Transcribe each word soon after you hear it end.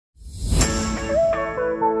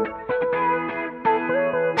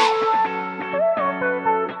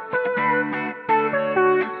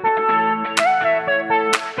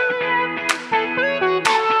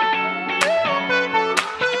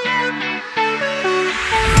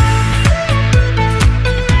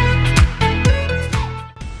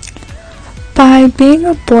By being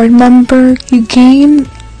a board member, you gain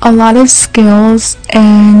a lot of skills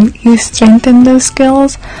and you strengthen those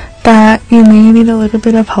skills that you may need a little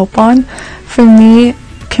bit of help on. For me,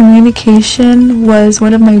 communication was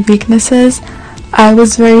one of my weaknesses. I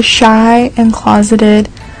was very shy and closeted.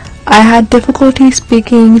 I had difficulty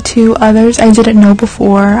speaking to others I didn't know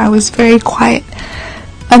before. I was very quiet.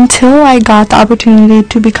 Until I got the opportunity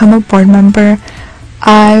to become a board member,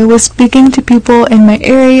 I was speaking to people in my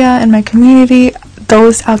area, in my community,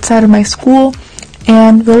 those outside of my school,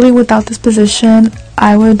 and really without this position,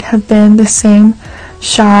 I would have been the same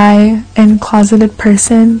shy and closeted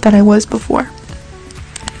person that I was before.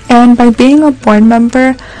 And by being a board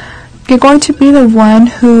member, you're going to be the one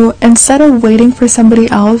who, instead of waiting for somebody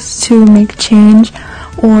else to make change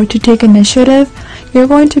or to take initiative, you're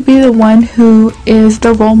going to be the one who is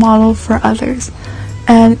the role model for others.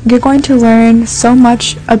 And you're going to learn so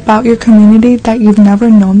much about your community that you've never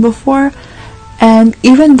known before. And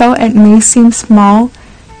even though it may seem small,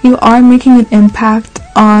 you are making an impact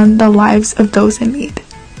on the lives of those in need.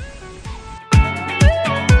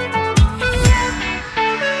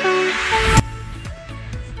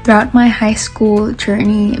 Throughout my high school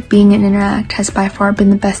journey, being in Inderact has by far been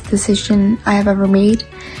the best decision I have ever made,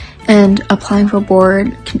 and applying for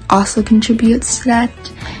board also contributes to that.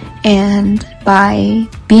 And by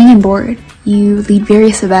being in board, you lead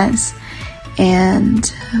various events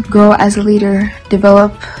and grow as a leader,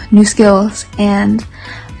 develop new skills, and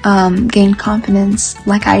gain confidence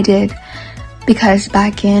like I did. Because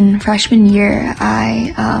back in freshman year,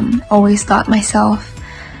 I always thought myself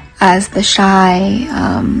as the shy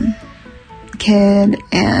kid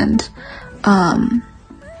and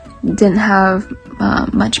didn't have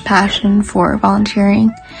much passion for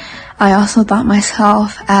volunteering. I also thought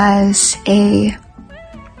myself as a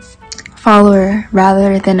follower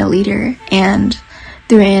rather than a leader, and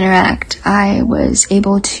through Inderact I was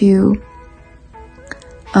able to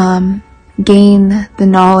gain the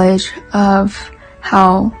knowledge of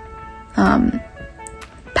how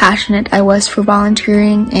passionate I was for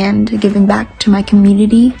volunteering and giving back to my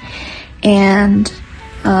community. And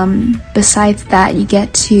besides that, you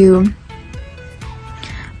get to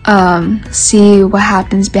see what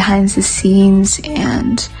happens behind the scenes,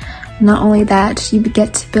 and not only that, you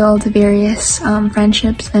get to build various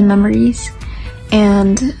friendships and memories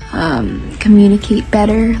and communicate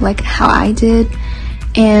better like how I did,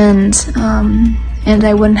 and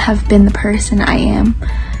I wouldn't have been the person I am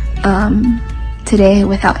today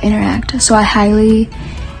without Inderact. So I highly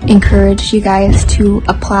encourage you guys to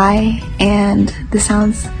apply, and this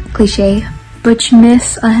sounds cliche, but you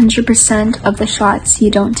miss 100% of the shots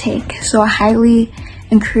you don't take. So I highly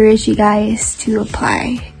encourage you guys to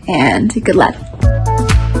apply, and good luck.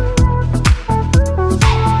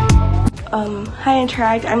 Hi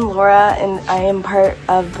Interact, I'm Laura, and I am part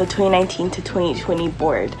of the 2019 to 2020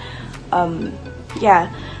 board. I'm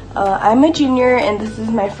a junior, and this is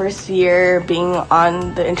my first year being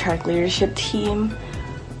on the Interact leadership team.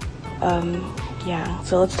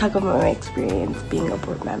 So let's talk about my experience being a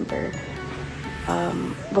board member.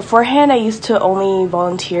 Beforehand, I used to only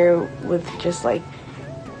volunteer with just like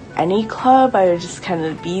any club. I would just kind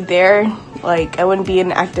of be there. Like, I wouldn't be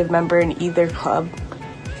an active member in either club,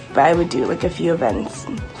 but I would do like a few events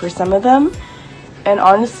for some of them. And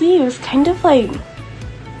honestly, it was kind of like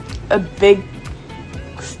a big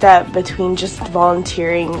step between just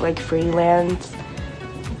volunteering like freelance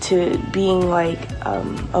to being like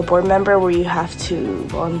a board member where you have to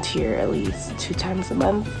volunteer at least 2 times a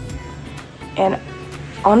month. And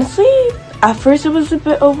honestly, at first it was a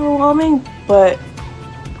bit overwhelming, but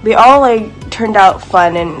they all like turned out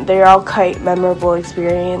fun, and they're all quite memorable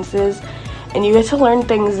experiences, and you get to learn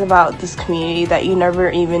things about this community that you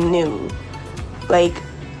never even knew. Like,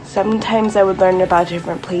 sometimes I would learn about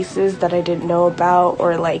different places that I didn't know about,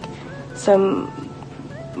 or like some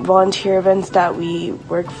volunteer events that we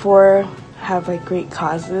work for have like great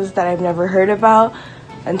causes that I've never heard about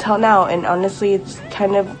until now. And honestly, it's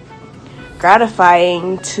kind of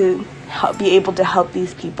gratifying to be able to help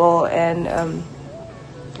these people and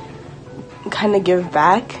kind of give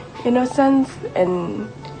back in a sense.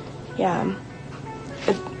 And yeah,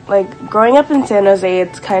 like growing up in San Jose,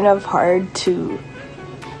 it's kind of hard to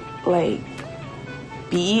like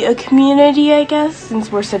be a community, I guess,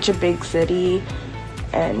 since we're such a big city.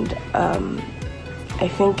 And I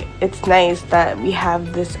think it's nice that we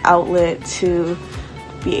have this outlet to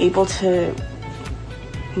be able to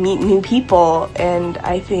meet new people, and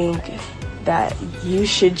I think that you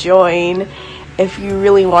should join if you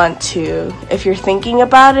really want to. If you're thinking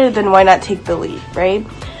about it, then why not take the leap, right?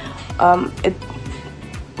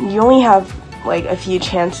 You only have like a few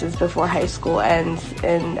chances before high school ends,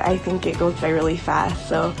 and I think it goes by really fast.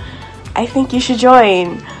 So I think you should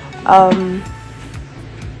join.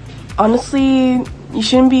 Honestly, you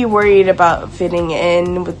shouldn't be worried about fitting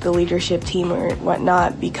in with the leadership team or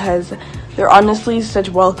whatnot, because they're honestly such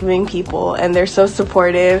welcoming people and they're so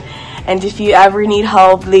supportive, and if you ever need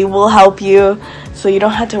help, they will help you, so you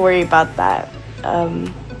don't have to worry about that.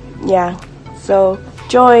 Yeah, so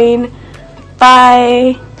join.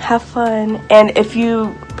 Bye, have fun. And if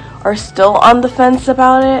you are still on the fence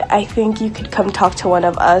about it, I think you could come talk to one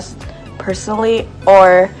of us personally,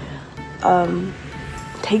 or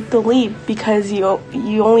take the leap, because you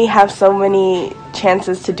only have so many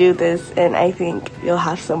chances to do this, and I think you'll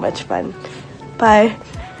have so much fun. Bye.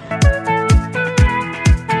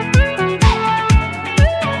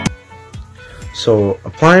 So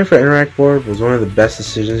applying for Inderact board was one of the best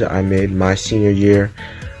decisions I made my senior year.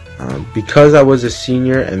 Because I was a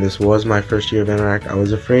senior and this was my first year of Inderact, I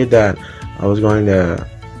was afraid that I was going to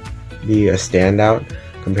be a standout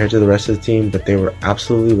compared to the rest of the team, but they were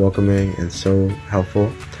absolutely welcoming and so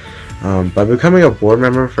helpful. By becoming a board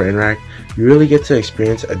member for Inderact, you really get to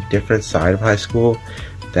experience a different side of high school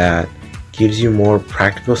that gives you more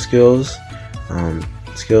practical skills.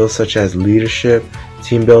 Skills such as leadership,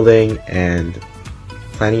 team building, and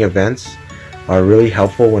planning events are really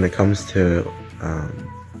helpful when it comes to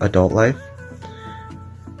adult life.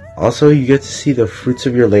 Also, you get to see the fruits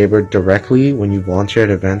of your labor directly when you volunteer at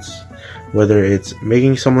events, whether it's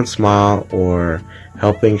making someone smile or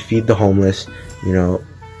helping feed the homeless. You know,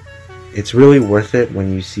 it's really worth it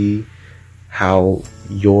when you see how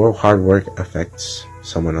your hard work affects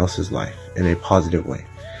someone else's life in a positive way.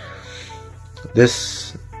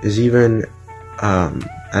 This is even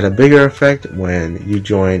at a bigger effect when you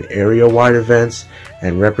join area-wide events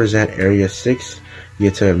and represent Area 6. You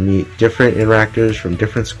get to meet different interactors from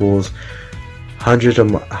different schools, hundreds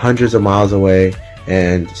of miles away,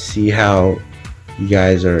 and see how you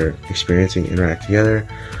guys are experiencing Inderact together.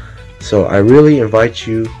 So I really invite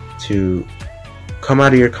you to come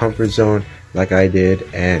out of your comfort zone like I did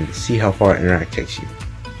and see how far Inderact takes you.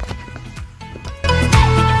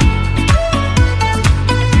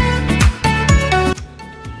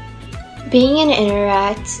 Being in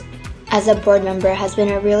Inderact as a board member has been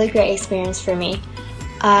a really great experience for me.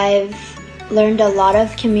 I've learned a lot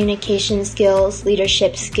of communication skills,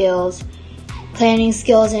 leadership skills, planning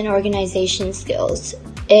skills, and organization skills.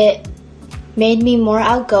 It made me more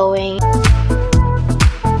outgoing.